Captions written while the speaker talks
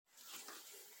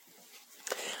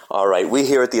All right, we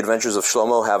here at the Adventures of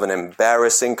Shlomo have an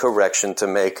embarrassing correction to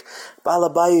make.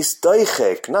 Balabayis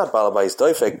doichek, not balabayis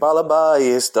doifek,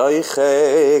 balabayis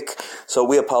doichek. So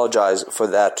we apologize for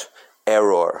that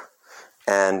error,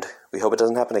 and we hope it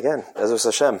doesn't happen again. Ezra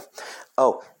Hashem.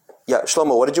 Oh, yeah,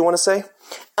 Shlomo, what did you want to say?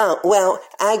 Oh, well,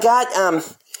 I got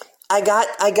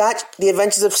the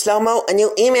Adventures of Shlomo a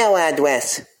new email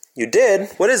address. You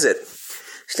did? What is it?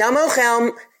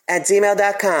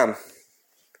 ShlomoChelm@gmail.com.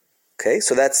 Okay,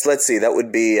 so let's see, that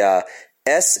would be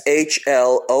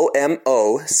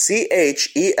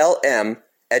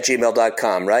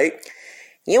SHLOMOCHELM@gmail.com, right?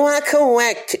 You are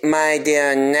correct, my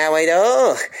dear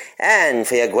narrator. And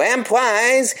for your grand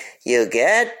prize, you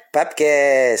get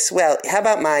pupkes. Well, how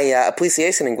about my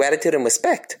appreciation and gratitude and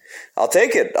respect? I'll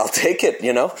take it,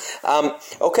 you know.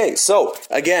 Okay, so,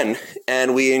 again,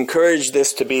 and we encourage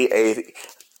this to be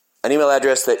an email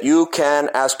address that you can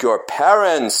ask your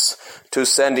parents to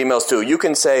send emails to. You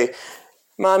can say,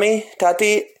 Mommy,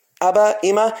 Tati, Abba,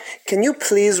 Ima, can you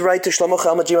please write to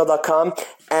shlomochelm@gmail.com?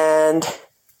 And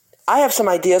I have some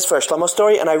ideas for a Shlomo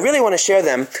story, and I really want to share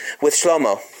them with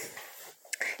Shlomo.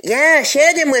 Yeah,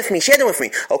 share them with me.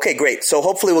 Okay, great. So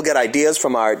hopefully we'll get ideas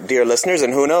from our dear listeners,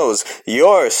 and who knows,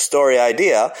 your story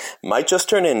idea might just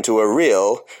turn into a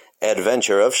real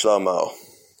adventure of Shlomo.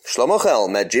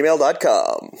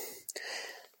 shlomochelm@gmail.com